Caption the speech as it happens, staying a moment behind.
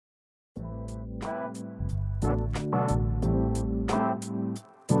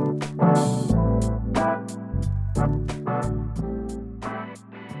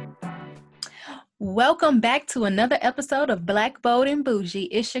Welcome back to another episode of Black, Bold, and Bougie.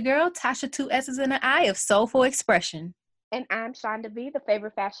 It's your girl, Tasha, 2 S's and an I of Soulful Expression. And I'm Shonda B, the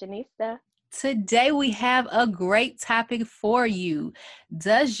favorite fashionista. Today we have a great topic for you.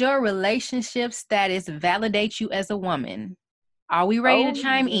 Does your relationship status validate you as a woman? Are we ready to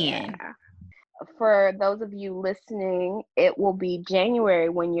chime in? For those of you listening, it will be January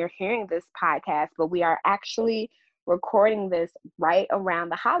when you're hearing this podcast, but we are actually recording this right around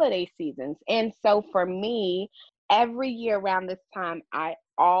the holiday seasons. And so for me, every year around this time, I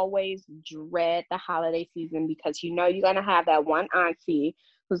always dread the holiday season because you know you're going to have that one auntie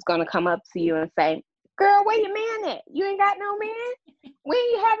who's going to come up to you and say, girl, where your man at? You ain't got no man? When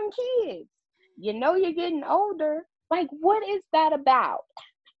you having kids? You know you're getting older. Like, what is that about?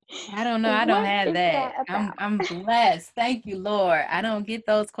 I don't know. I don't have that. I'm blessed. Thank you, Lord. I don't get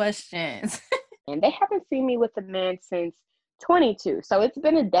those questions. And they haven't seen me with a man since 22. So it's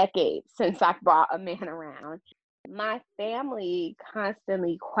been a decade since I brought a man around. My family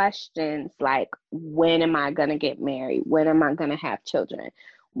constantly questions, like, when am I going to get married? When am I going to have children?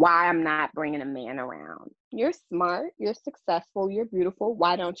 Why I'm not bringing a man around? You're smart. You're successful. You're beautiful.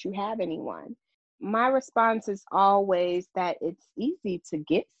 Why don't you have anyone? My response is always that it's easy to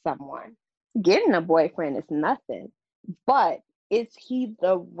get someone. Getting a boyfriend is nothing. But is he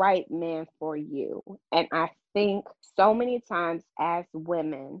the right man for you? And I think so many times as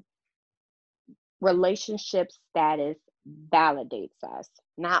women, relationship status validates us,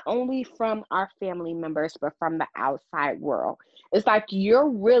 not only from our family members, but from the outside world. It's like you're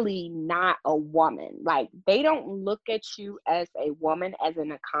really not a woman. Like, they don't look at you as a woman, as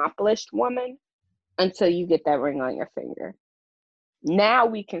an accomplished woman, until you get that ring on your finger. Now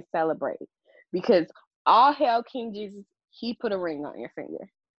we can celebrate because all hail King Jesus, he put a ring on your finger.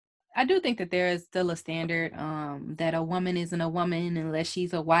 I do think that there is still a standard that a woman isn't a woman unless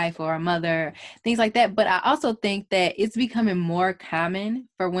she's a wife or a mother, things like that. But I also think that it's becoming more common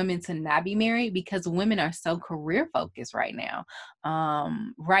for women to not be married because women are so career focused right now.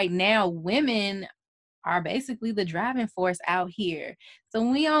 Right now, women are basically the driving force out here. So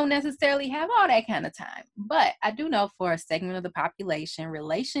we don't necessarily have all that kind of time. But I do know for a segment of the population,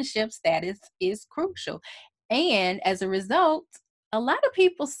 relationship status is crucial. And as a result, a lot of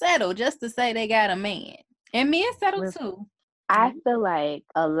people settle just to say they got a man. And men settle too. I feel like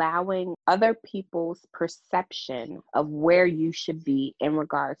allowing other people's perception of where you should be in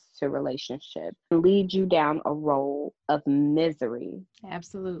regards to relationship leads you down a road of misery.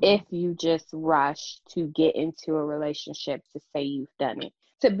 Absolutely. If you just rush to get into a relationship to say you've done it.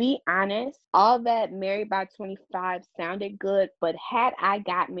 To be honest, all that married by 25 sounded good, but had I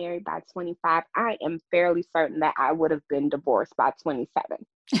got married by 25, I am fairly certain that I would have been divorced by 27.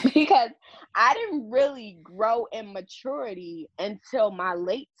 Because I didn't really grow in maturity until my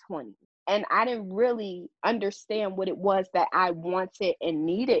late 20s. And I didn't really understand what it was that I wanted and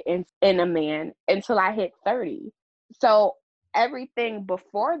needed in a man until I hit 30. So everything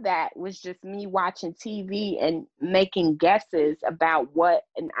before that was just me watching TV and making guesses about what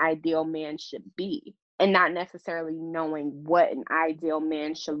an ideal man should be and not necessarily knowing what an ideal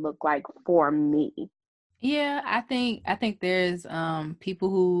man should look like for me. Yeah, I think there's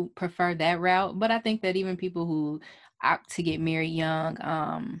people who prefer that route, but I think that even people who opt to get married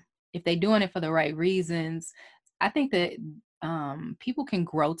young, if they're doing it for the right reasons, I think that people can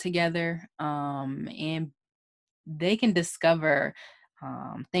grow together and they can discover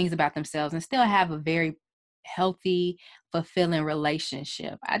things about themselves and still have a very healthy, fulfilling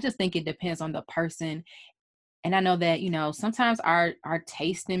relationship. I just think it depends on the person. And I know that, sometimes our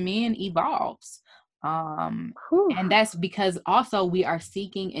taste in men evolves. And that's because also we are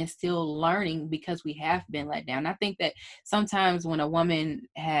seeking and still learning because we have been let down. I think that sometimes when a woman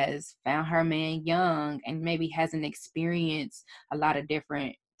has found her man young and maybe hasn't experienced a lot of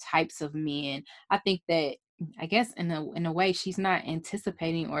different types of men, I think that I guess in a way she's not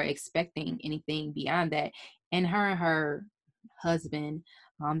anticipating or expecting anything beyond that. And her husband,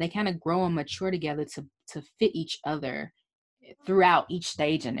 they kind of grow and mature together to fit each other throughout each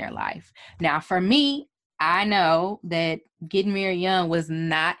stage in their life. Now, for me, I know that getting married young was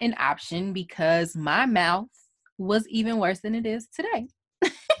not an option because my mouth was even worse than it is today.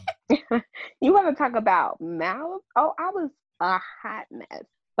 You want to talk about mouth? Oh, I was a hot mess.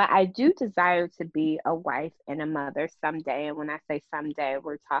 But I do desire to be a wife and a mother someday. And when I say someday,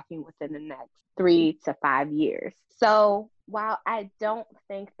 we're talking within the next 3 to 5 years. So while I don't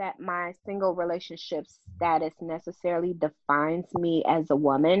think that my single relationship status necessarily defines me as a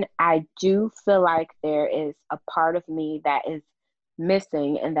woman, I do feel like there is a part of me that is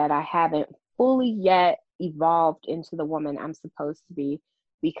missing and that I haven't fully yet evolved into the woman I'm supposed to be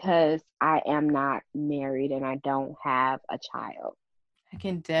because I am not married and I don't have a child. I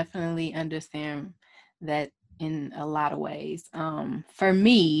can definitely understand that in a lot of ways. For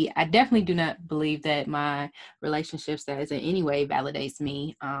me, I definitely do not believe that my relationship status in any way validates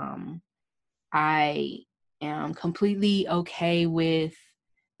me. I am completely okay with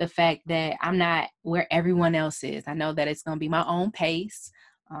the fact that I'm not where everyone else is. I know that it's going to be my own pace.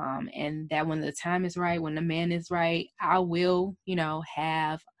 And that when the time is right, when the man is right, I will,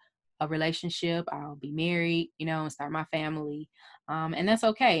 have a relationship. I'll be married, and start my family. And that's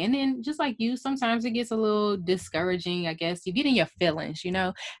okay. And then just like you, sometimes it gets a little discouraging. I guess you get in your feelings,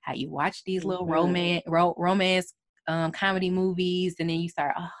 how you watch these little romance comedy movies, and then you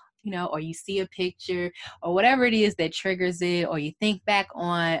start, or you see a picture or whatever it is that triggers it, or you think back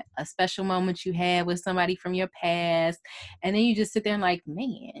on a special moment you had with somebody from your past, and then you just sit there and like,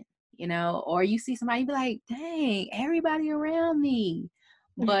 man, or you see somebody be like, dang, everybody around me.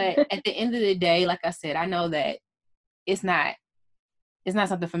 But at the end of the day, like I said, I know that it's not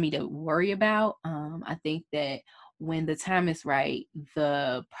something for me to worry about. I think that when the time is right,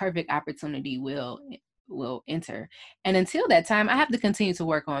 the perfect opportunity will enter. And until that time, I have to continue to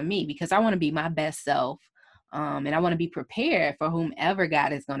work on me because I want to be my best self. And I want to be prepared for whomever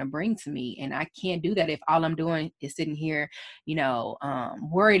God is going to bring to me. And I can't do that if all I'm doing is sitting here,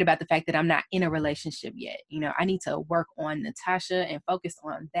 worried about the fact that I'm not in a relationship yet. I need to work on Natasha and focus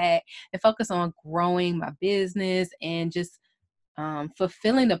on that and focus on growing my business and just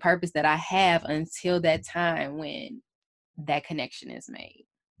fulfilling the purpose that I have until that time when that connection is made.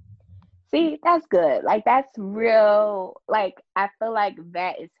 See, that's good. Like, that's real. Like, I feel like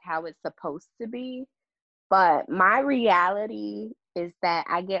that is how it's supposed to be. But my reality is that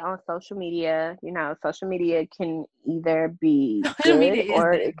I get on social media. Social media can either be Social media good is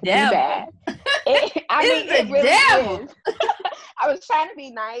or the it could be devil. bad. It The really devil. is. I was trying to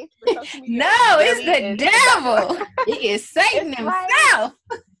be nice, but social media No, really it's the is devil. the devil. It is Satan It's like himself.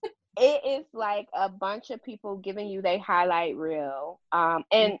 it is like a bunch of people giving you their highlight reel.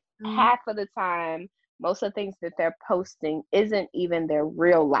 And Mm-hmm. half of the time, most of the things that they're posting isn't even their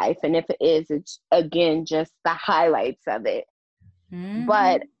real life. And if it is, it's again just the highlights of it. Mm-hmm.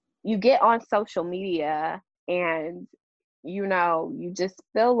 But you get on social media and you just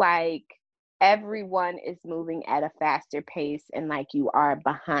feel like everyone is moving at a faster pace and like you are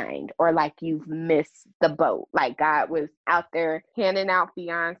behind or like you've missed the boat. Like God was out there handing out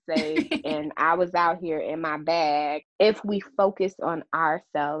fiancés and I was out here in my bag. If we focus on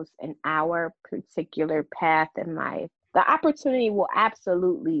ourselves and our particular path in life, the opportunity will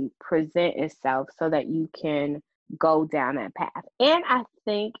absolutely present itself so that you can go down that path. And I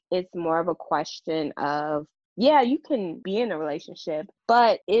think it's more of a question of, yeah, you can be in a relationship,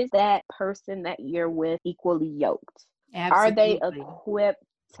 but is that person that you're with equally yoked? Are they Absolutely. equipped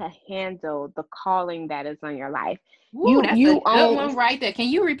to handle the calling that is on your life? Ooh, that's a good one right there. Can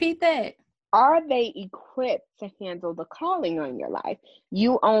you repeat that? Are they equipped to handle the calling on your life?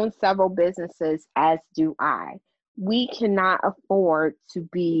 You own several businesses, as do I. We cannot afford to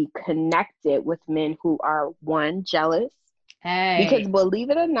be connected with men who are, one, jealous. Because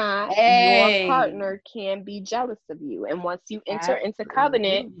believe it or not, your partner can be jealous of you. And once you enter into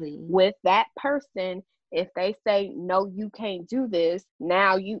covenant with that person, if they say, no, you can't do this,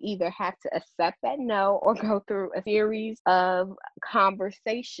 now you either have to accept that no or go through a series of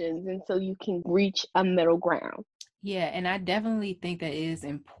conversations until you can reach a middle ground. Yeah, and I definitely think that it is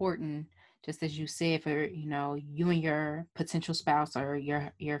important, just as you said, for you and your potential spouse or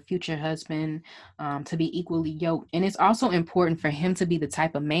your future husband to be equally yoked. And it's also important for him to be the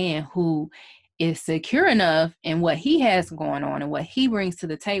type of man who is secure enough in what he has going on and what he brings to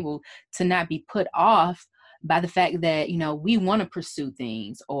the table to not be put off by the fact that we want to pursue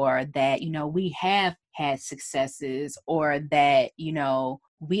things, or that we have had successes, or that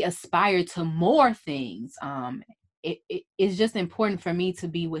we aspire to more things. It's just important for me to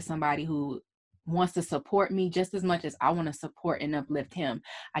be with somebody who wants to support me just as much as I want to support and uplift him.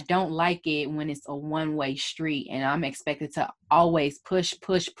 I don't like it when it's a one-way street and I'm expected to always push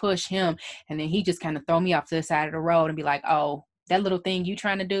him, and then he just kind of throw me off to the side of the road and be like, oh, that little thing you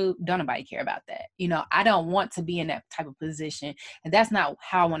trying to do, don't nobody care about that. You know, I don't want to be in that type of position. And that's not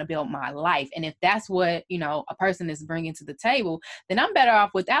how I want to build my life. And if that's what, you know, a person is bringing to the table, then I'm better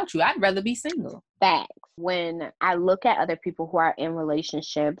off without you. I'd rather be single. Facts. When I look at other people who are in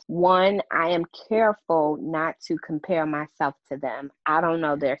relationships, one, I am careful not to compare myself to them. I don't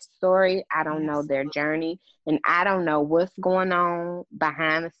know their story. I don't know their journey. And I don't know what's going on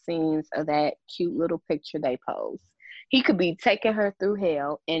behind the scenes of that cute little picture they post. He could be taking her through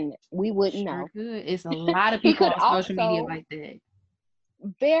hell and we wouldn't know. Good. It's a lot of He people could on social media also, like that.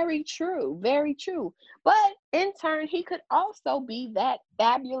 very true, very true. But in turn, he could also be that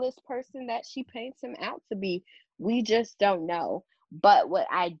fabulous person that she paints him out to be. We just don't know. But what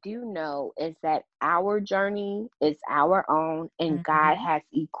I do know is that our journey is our own, and God Mhm. has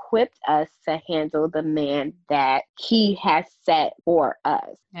equipped us to handle the man that He has set for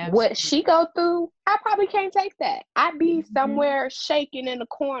us. What Absolutely. she go through, I probably can't take that. I'd be Mhm. somewhere shaking in a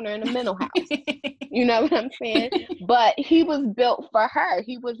corner in a mental house. You know what I'm saying? But he was built for her.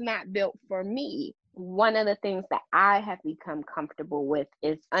 He was not built for me. One of the things that I have become comfortable with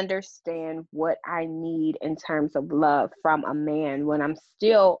is understand what I need in terms of love from a man when I'm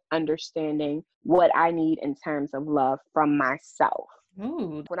still understanding what I need in terms of love from myself.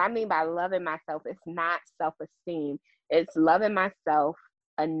 Ooh. What I mean by loving myself is not self-esteem. It's loving myself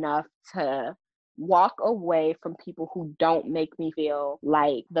enough to walk away from people who don't make me feel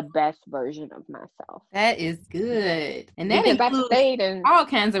like the best version of myself. That is good. And that Because I've includes stayed in, all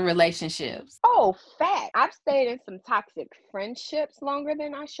kinds of relationships. oh, fact, I've stayed in some toxic friendships longer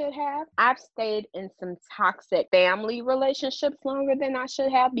than I should have. I've stayed in some toxic family relationships longer than I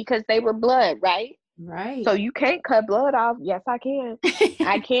should have because they were blood, right? Right. So you can't cut blood off. Yes, I can.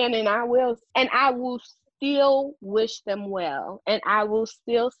 I can and I will. And I will still wish them well. And I will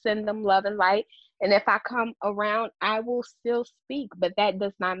still send them love and light. And if I come around, I will still speak. But that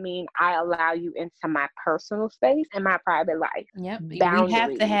does not mean I allow you into my personal space and my private life. Yep. We have to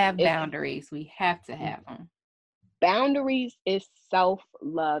Boundaries. have It's boundaries. We have to have them. boundaries is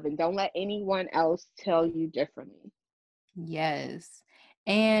self-love. And don't let anyone else tell you differently. Yes.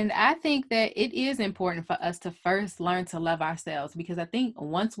 And I think that it is important for us to first learn to love ourselves, because I think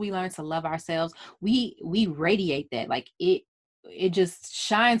once we learn to love ourselves, we radiate that. Like it just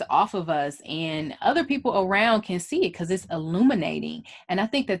shines off of us, and other people around can see it because it's illuminating. And I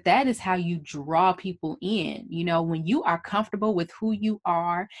think that that is how you draw people in. You know, when you are comfortable with who you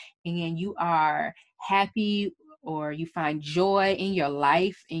are and you are happy, or you find joy in your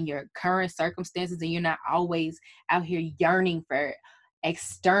life, in your current circumstances, and you're not always out here yearning for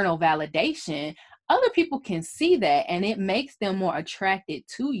external validation, other people can see that and it makes them more attracted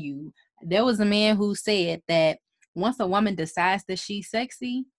to you. There was a man who said that once a woman decides that she's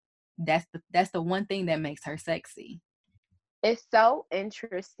sexy, that's the one thing that makes her sexy. It's so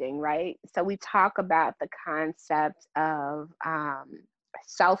interesting, right? So we talk about the concept of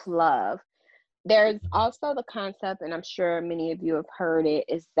self-love. There's also the concept, and I'm sure many of you have heard it,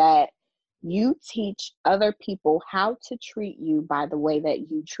 is that you teach other people how to treat you by the way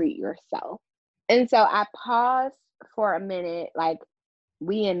that you treat yourself. And so I paused for a minute, like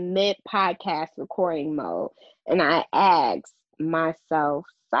we in mid podcast recording mode, and I asked myself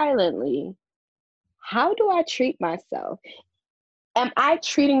silently, how do I treat myself? Am I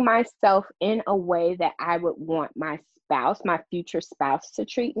treating myself in a way that I would want my spouse, my future spouse, to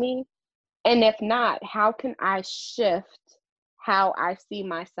treat me? And if not, how can I shift how I see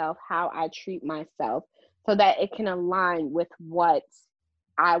myself, how I treat myself, so that it can align with what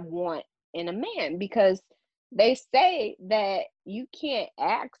I want in a man? Because they say that you can't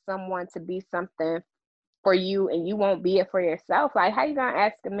ask someone to be something for you and you won't be it for yourself. Like, how you gonna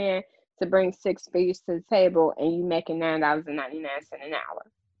ask a man to bring six figures to the table and you making $9.99 an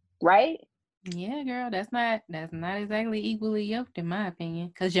hour, right? Yeah, girl, that's not exactly equally yoked in my opinion,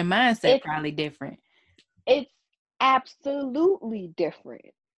 because your mindset It's probably different. it's absolutely different.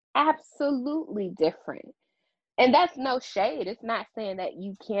 Absolutely different. And that's no shade. It's not saying that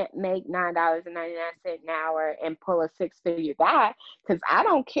you can't make $9.99 an hour and pull a six-figure guy. Because I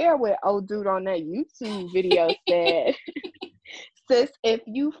don't care what old dude on that YouTube video said. Sis, if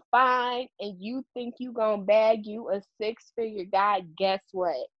you find and you think you gonna bag you a six-figure guy, guess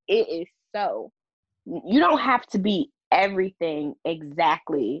what? It is so. You don't have to be everything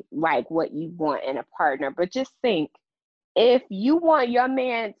exactly like what you want in a partner, but just think, if you want your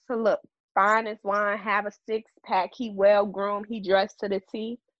man to look fine as wine, have a six pack, he well groomed, he dressed to the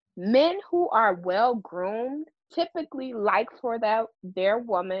T. Men who are well groomed typically like for their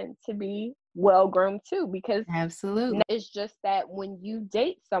woman to be well groomed too, because Absolutely. it's just that when you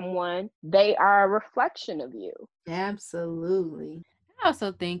date someone, they are a reflection of you. Absolutely. I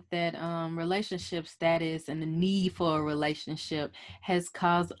also think that relationship status and the need for a relationship has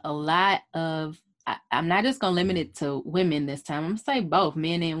caused a lot of. I'm not just gonna limit it to women this time. I'm gonna say both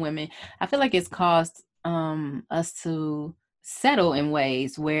men and women. I feel like it's caused us to settle in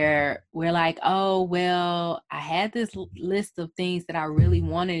ways where we're like, oh well, I had this list of things that I really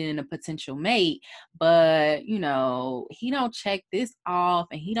wanted in a potential mate, but he don't check this off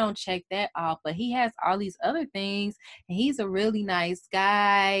and he don't check that off, but he has all these other things, and he's a really nice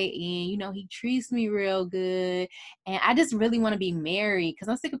guy, and he treats me real good, and I just really want to be married because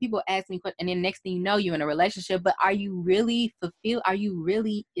I'm sick of people asking me and then next thing you know, you're in a relationship, but are you really fulfilled?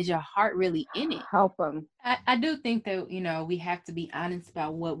 Is your heart really in it? Help them. I do think that, we have to be honest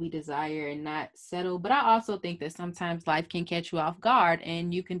about what we desire and not settle. But I also think that sometimes life can catch you off guard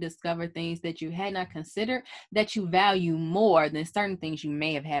and you can discover things that you had not considered that you value more than certain things you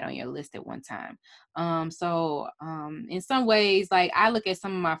may have had on your list at one time. So in some ways, like I look at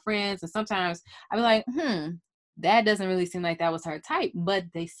some of my friends and sometimes I be like, that doesn't really seem like that was her type, but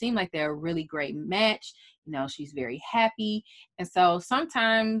they seem like they're a really great match. She's very happy. And so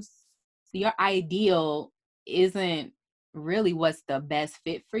sometimes your ideal isn't really what's the best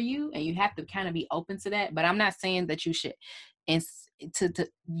fit for you, and you have to kind of be open to that. But I'm not saying that you should and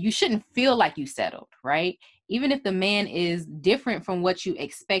you shouldn't feel like you settled, right? Even if the man is different from what you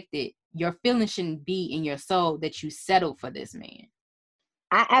expected, your feelings shouldn't be in your soul that you settled for this man.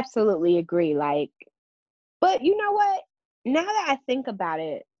 I absolutely agree. Like, but you know what? Now that I think about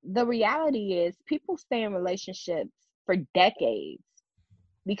it, the reality is people stay in relationships for decades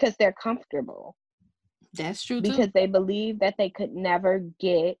because they're comfortable, That's true too. because they believe that they could never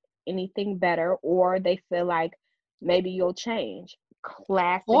get anything better, or they feel like maybe you'll change.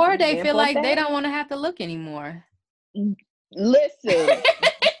 Classic Or they feel example of like they that. don't want to have to look anymore. Listen,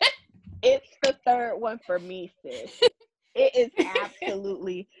 it's the third one for me, sis. It is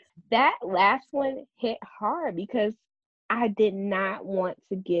absolutely, that last one hit hard because I did not want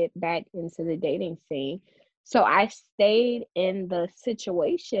to get back into the dating scene. So I stayed in the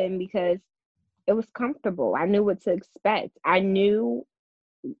situation because it was comfortable. I knew what to expect. I knew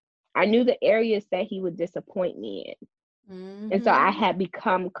the areas that he would disappoint me in. And so I Mm-hmm. had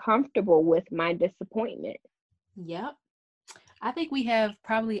become comfortable with my disappointment. Yep. I think we have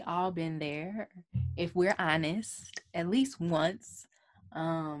probably all been there, if we're honest, at least once.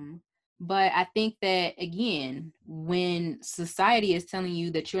 Um, but I think that, again, when society is telling you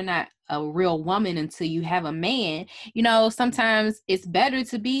that you're not a real woman until you have a man, sometimes it's better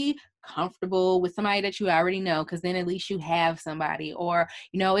to be comfortable with somebody that you already know, because then at least you have somebody. Or,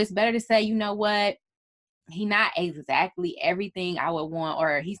 it's better to say, you know what? He not exactly everything I would want,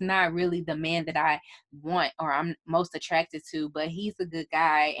 or he's not really the man that I want or I'm most attracted to, but he's a good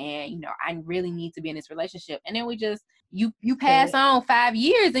guy, and I really need to be in this relationship. And then we just you pass Period. on 5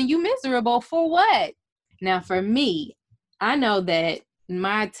 years and you miserable for what? Now for me, I know that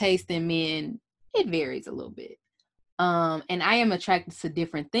my taste in men, it varies a little bit. And I am attracted to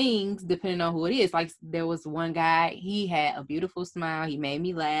different things depending on who it is. Like there was one guy, he had a beautiful smile, he made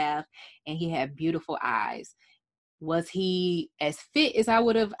me laugh, and he had beautiful eyes. Was he as fit as I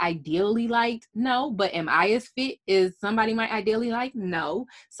would have ideally liked? No. But am I as fit as somebody might ideally like? No.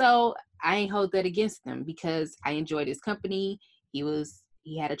 So I ain't hold that against him because I enjoyed his company.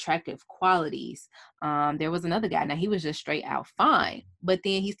 He had attractive qualities. There was another guy. Now he was just straight out fine, but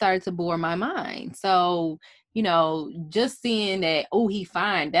then he started to bore my mind. So just seeing that, oh, he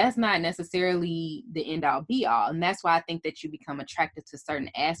fine, that's not necessarily the end all be all. And that's why I think that you become attracted to certain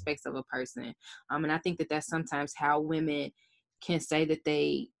aspects of a person. And I think that that's sometimes how women can say that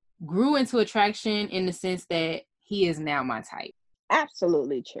they grew into attraction, in the sense that he is now my type.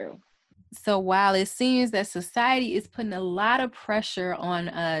 Absolutely true. So while it seems that society is putting a lot of pressure on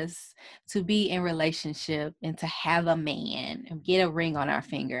us to be in relationship and to have a man and get a ring on our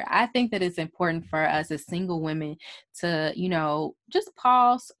finger, I think that it's important for us as single women to, just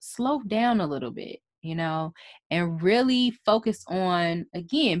pause, slow down a little bit, and really focus on,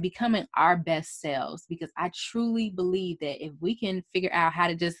 again, becoming our best selves. Because I truly believe that if we can figure out how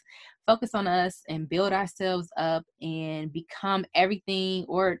to just focus on us and build ourselves up and become everything,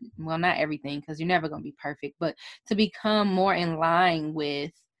 or well, not everything, because you're never going to be perfect, but to become more in line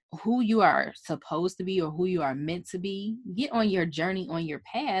with who you are supposed to be or who you are meant to be, get on your journey, on your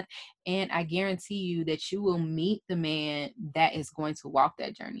path, and I guarantee you that you will meet the man that is going to walk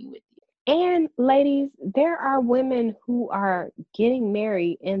that journey with you. And ladies, there are women who are getting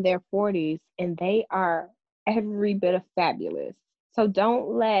married in their 40s and they are every bit of fabulous. So don't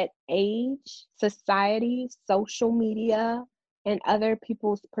let age, society, social media, and other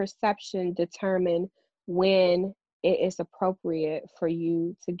people's perception determine when it is appropriate for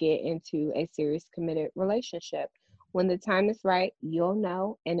you to get into a serious committed relationship. When the time is right, you'll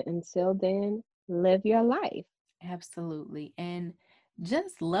know. And until then, live your life. Absolutely. And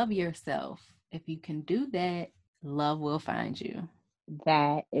just love yourself. If you can do that, love will find you.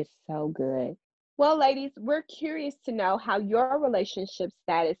 That is so good. Well, ladies, we're curious to know how your relationship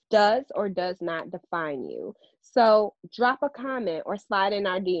status does or does not define you. So drop a comment or slide in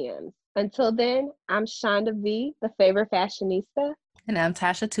our DMs. Until then, I'm Shonda V, the favorite fashionista. And I'm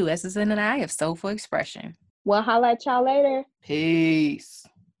Tasha, two S's and an I of Soulful Expression. We'll holla at y'all later. Peace.